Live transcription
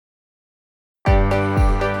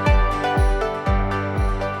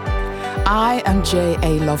I am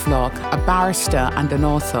J.A. Lovelock, a barrister and an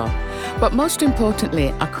author, but most importantly,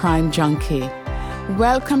 a crime junkie.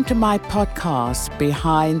 Welcome to my podcast,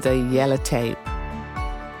 Behind the Yellow Tape.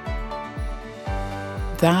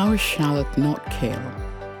 Thou shalt not kill.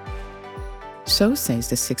 So says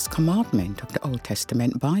the sixth commandment of the Old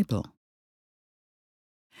Testament Bible.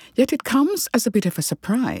 Yet it comes as a bit of a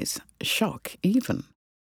surprise, a shock even,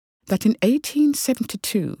 that in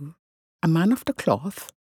 1872, a man of the cloth,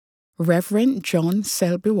 Reverend John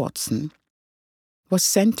Selby Watson, was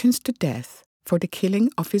sentenced to death for the killing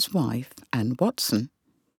of his wife, Anne Watson.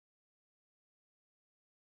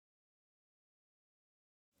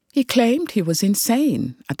 He claimed he was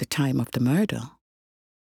insane at the time of the murder.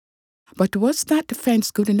 But was that defense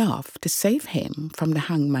good enough to save him from the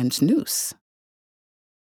hangman's noose?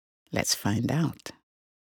 Let's find out.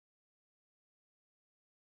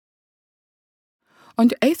 On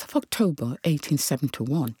the 8th of October,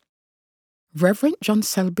 1871, Reverend John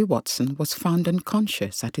Selby Watson was found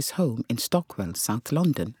unconscious at his home in Stockwell, South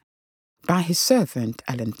London, by his servant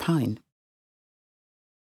Ellen Pine.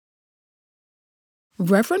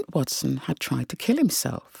 Reverend Watson had tried to kill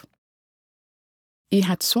himself. He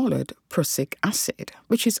had swallowed prussic acid,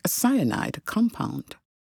 which is a cyanide compound.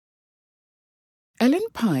 Ellen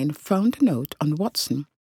Pine found a note on Watson,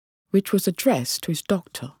 which was addressed to his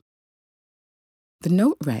doctor. The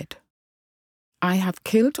note read, "I have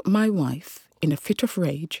killed my wife in a fit of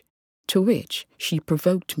rage, to which she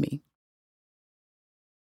provoked me."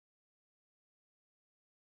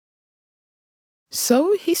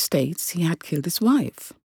 So he states he had killed his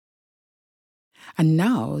wife. And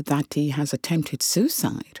now that he has attempted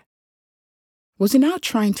suicide, was he now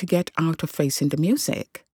trying to get out of facing the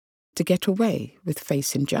music, to get away with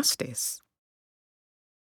facing justice?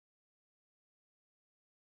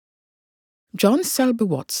 John Selby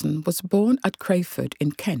Watson was born at Crayford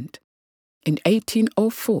in Kent in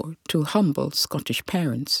 1804 to humble Scottish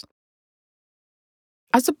parents.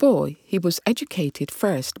 As a boy, he was educated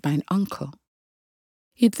first by an uncle.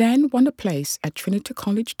 He then won a place at Trinity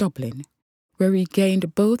College, Dublin, where he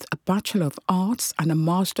gained both a Bachelor of Arts and a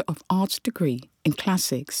Master of Arts degree in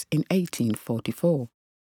Classics in 1844.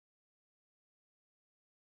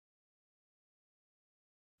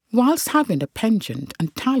 Whilst having a penchant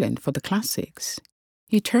and talent for the classics,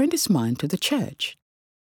 he turned his mind to the church.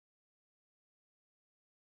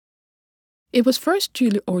 He was first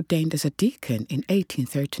duly ordained as a deacon in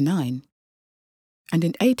 1839, and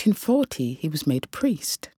in 1840 he was made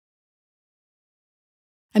priest.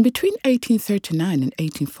 And between 1839 and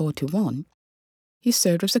 1841, he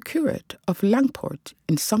served as a curate of Langport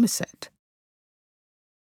in Somerset.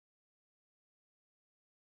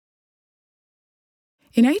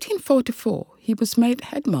 In 1844, he was made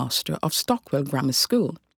headmaster of Stockwell Grammar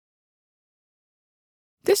School.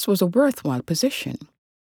 This was a worthwhile position.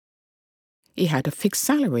 He had a fixed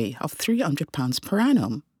salary of £300 per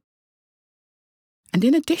annum. And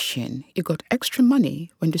in addition, he got extra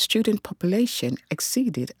money when the student population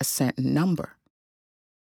exceeded a certain number.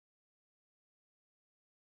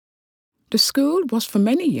 The school was for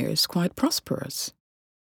many years quite prosperous.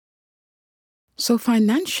 So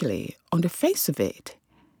financially, on the face of it,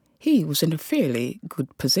 he was in a fairly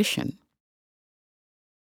good position.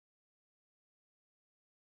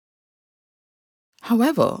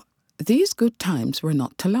 However, these good times were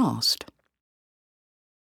not to last.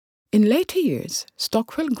 In later years,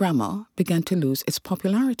 Stockwell Grammar began to lose its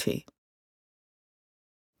popularity.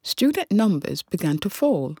 Student numbers began to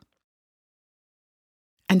fall.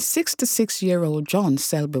 And 66-year-old John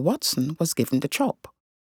Selby Watson was given the chop.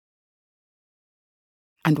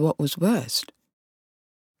 And what was worst,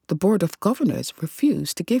 the Board of Governors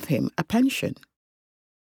refused to give him a pension.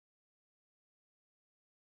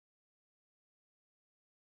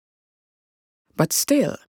 But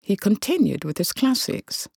still, he continued with his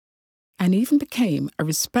classics, and even became a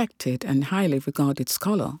respected and highly regarded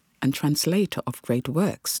scholar and translator of great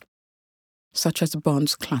works, such as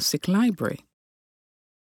Bond's Classic Library.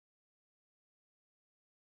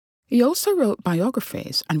 He also wrote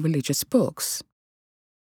biographies and religious books,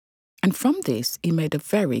 and from this he made a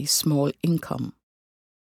very small income.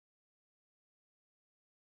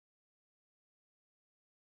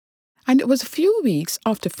 And it was a few weeks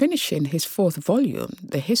after finishing his fourth volume,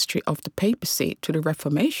 The History of the Papacy to the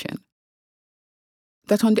Reformation,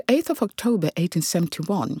 that on the 8th of October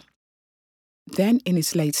 1871, then in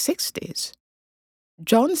his late 60s,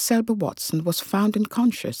 John Selby Watson was found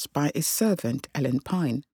unconscious by his servant Ellen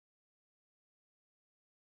Pine.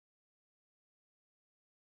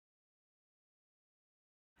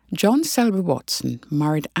 John Selby Watson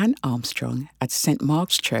married Anne Armstrong at St.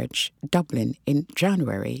 Mark's Church, Dublin in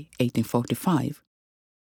January 1845,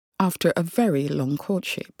 after a very long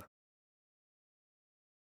courtship.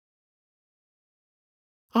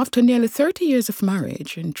 After nearly 30 years of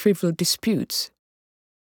marriage and trivial disputes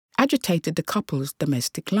agitated the couple's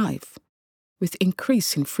domestic life with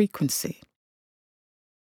increasing frequency,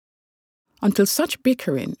 until such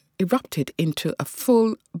bickering erupted into a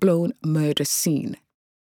full-blown murder scene,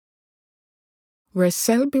 where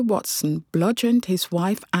Selby Watson bludgeoned his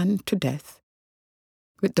wife Anne to death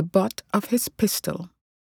with the butt of his pistol.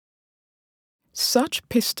 Such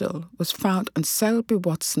pistol was found on Selby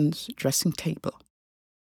Watson's dressing table.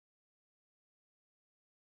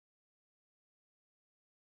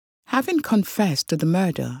 Having confessed to the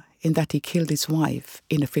murder in that he killed his wife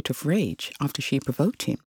in a fit of rage after she provoked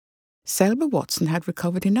him, Selby Watson had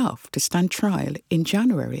recovered enough to stand trial in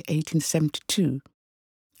January 1872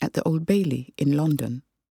 at the Old Bailey in London.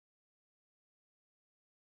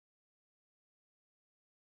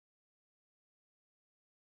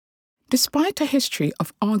 Despite a history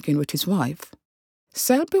of arguing with his wife,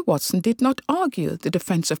 Selby Watson did not argue the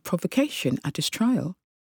defense of provocation at his trial.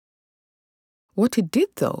 What he did,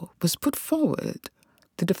 though, was put forward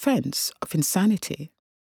the defense of insanity.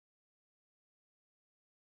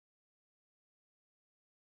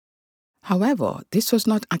 However, this was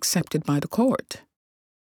not accepted by the court,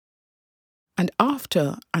 and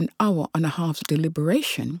after an hour and a half's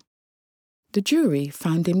deliberation, the jury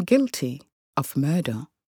found him guilty of murder.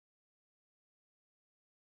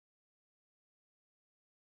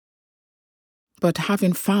 But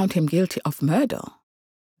having found him guilty of murder,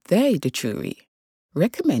 they, the jury,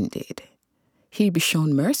 recommended he be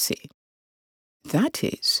shown mercy. That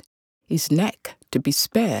is, his neck to be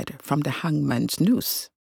spared from the hangman's noose,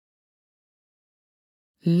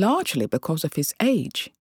 largely because of his age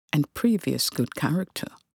and previous good character.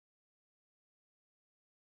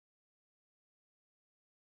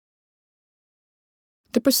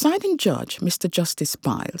 The presiding judge, Mr. Justice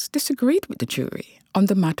Biles, disagreed with the jury on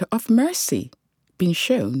the matter of mercy being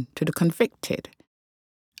shown to the convicted,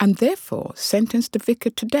 and therefore sentenced the vicar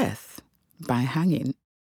to death by hanging.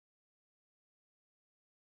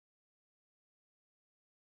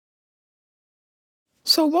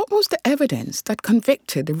 So what was the evidence that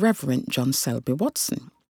convicted the Reverend John Selby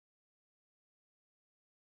Watson?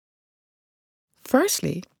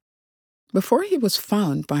 Firstly, before he was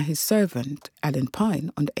found by his servant Ellen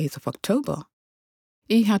Pine on the 8th of October,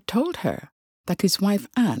 he had told her that his wife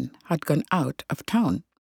Anne had gone out of town,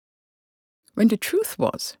 when the truth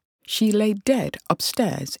was she lay dead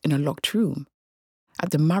upstairs in a locked room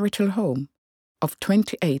at the marital home of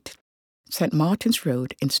 28 St. Martin's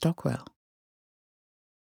Road in Stockwell,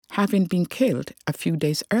 having been killed a few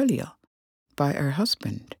days earlier by her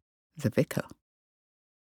husband, the vicar.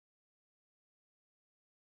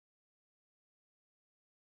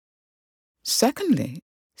 Secondly,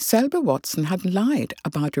 Selby Watson had lied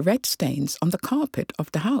about the red stains on the carpet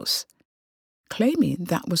of the house, claiming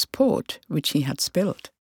that was port which he had spilled.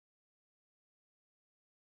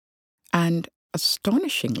 And,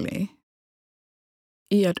 astonishingly,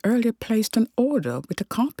 he had earlier placed an order with a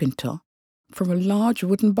carpenter for a large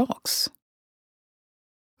wooden box,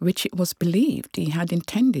 which it was believed he had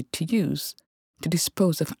intended to use to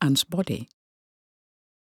dispose of Anne's body.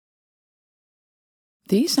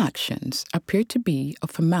 These actions appeared to be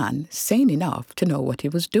of a man sane enough to know what he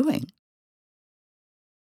was doing.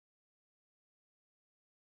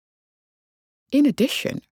 In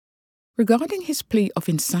addition, regarding his plea of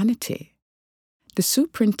insanity, the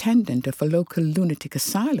superintendent of a local lunatic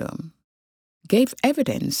asylum gave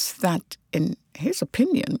evidence that, in his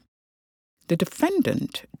opinion, the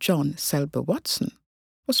defendant, John Selby Watson,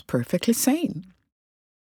 was perfectly sane.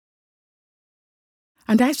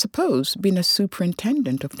 And I suppose, being a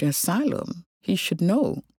superintendent of the asylum, he should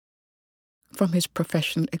know, from his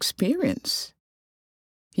professional experience,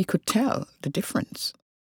 he could tell the difference.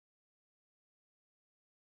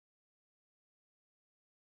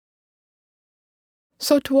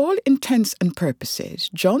 So to all intents and purposes,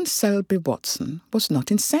 John Selby Watson was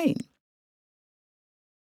not insane.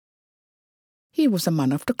 He was a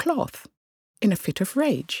man of the cloth, in a fit of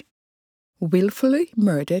rage, willfully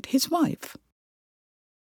murdered his wife.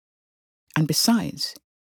 And besides,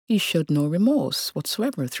 he showed no remorse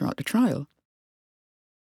whatsoever throughout the trial.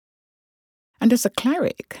 And as a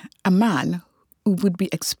cleric, a man who would be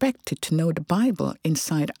expected to know the Bible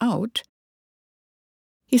inside out,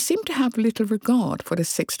 he seemed to have little regard for the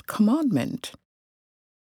sixth commandment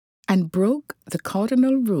and broke the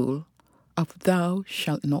cardinal rule of thou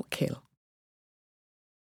shalt not kill.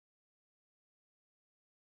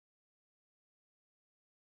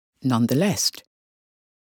 Nonetheless,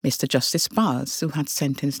 Mr. Justice Biles, who had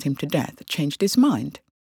sentenced him to death, changed his mind.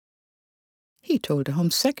 He told the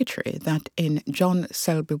Home Secretary that in John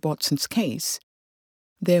Selby Watson's case,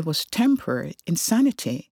 there was temporary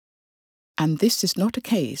insanity, and this is not a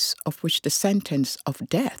case of which the sentence of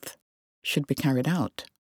death should be carried out.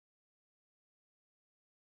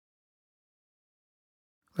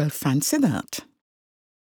 Well, fancy that.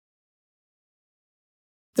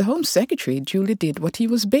 The Home Secretary duly did what he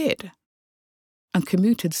was bid and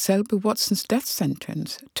commuted Selby Watson's death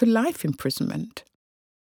sentence to life imprisonment.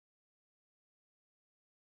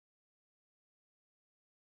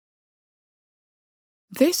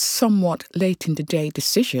 This somewhat late-in-the-day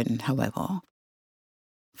decision, however,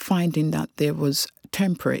 finding that there was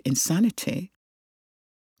temporary insanity,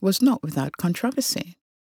 was not without controversy.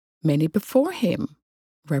 Many before him,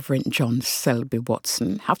 Reverend John Selby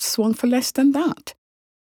Watson, have swung for less than that,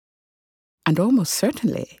 and almost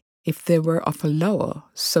certainly if they were of a lower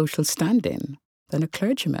social standing than a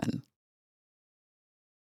clergyman.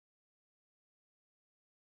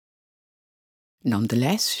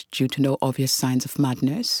 Nonetheless, due to no obvious signs of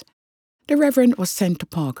madness, the Reverend was sent to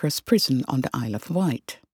Parker's prison on the Isle of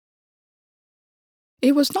Wight.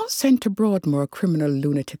 He was not sent to Broadmoor Criminal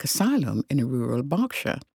Lunatic Asylum in rural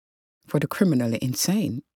Berkshire for the criminally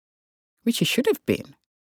insane, which he should have been,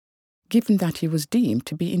 given that he was deemed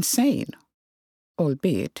to be insane,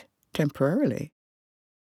 albeit temporarily.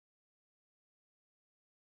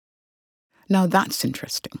 Now that's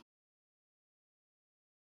interesting.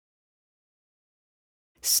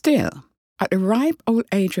 Still, at the ripe old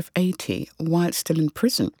age of 80, while still in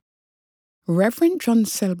prison, Reverend John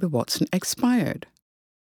Selby Watson expired,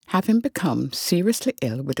 having become seriously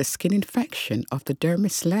ill with a skin infection of the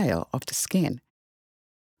dermis layer of the skin,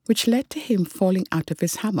 which led to him falling out of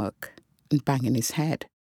his hammock and banging his head.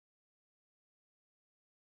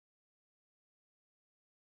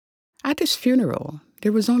 At his funeral,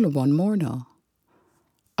 there was only one mourner,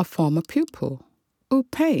 a former pupil who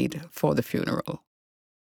paid for the funeral.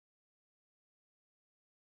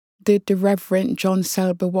 Did the Reverend John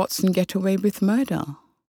Selby Watson get away with murder?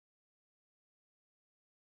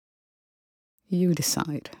 You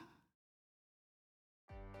decide.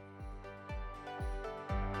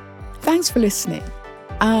 Thanks for listening.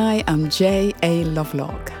 I am J.A.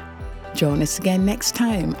 Lovelock. Join us again next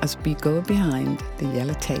time as we go behind the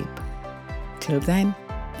yellow tape. Till then,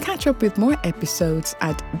 catch up with more episodes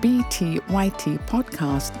at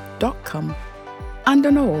btytpodcast.com and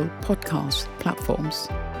on all podcast platforms.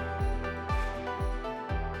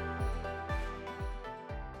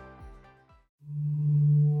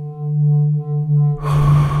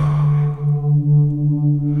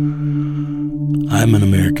 I'm an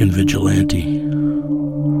American vigilante.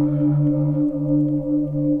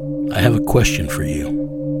 I have a question for you.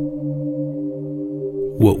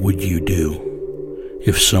 What would you do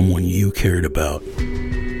if someone you cared about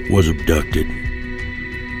was abducted,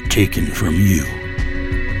 taken from you?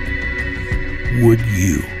 Would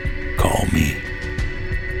you call me?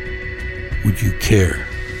 Would you care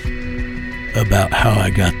about how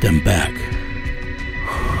I got them back?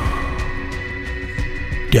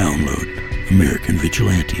 Download American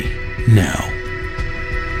Vigilante now.